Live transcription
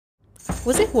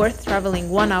Was it worth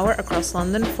traveling 1 hour across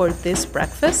London for this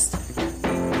breakfast?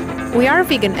 We Are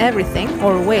Vegan Everything,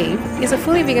 or WAVE, is a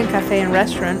fully vegan cafe and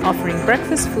restaurant offering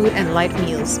breakfast food and light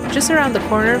meals, just around the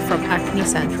corner from Acme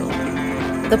Central.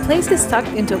 The place is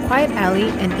tucked into a quiet alley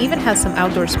and even has some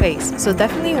outdoor space, so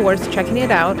definitely worth checking it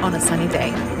out on a sunny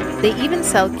day. They even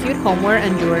sell cute homeware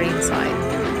and jewelry inside.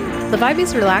 The vibe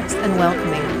is relaxed and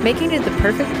welcoming, making it the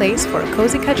perfect place for a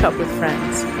cozy catch-up with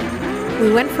friends.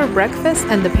 We went for breakfast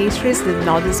and the pastries did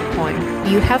not disappoint.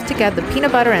 You have to get the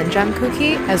peanut butter and jam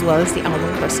cookie as well as the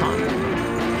almond croissant.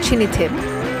 Chini tip: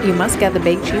 you must get the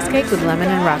baked cheesecake with lemon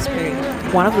and raspberry,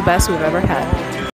 one of the best we've ever had.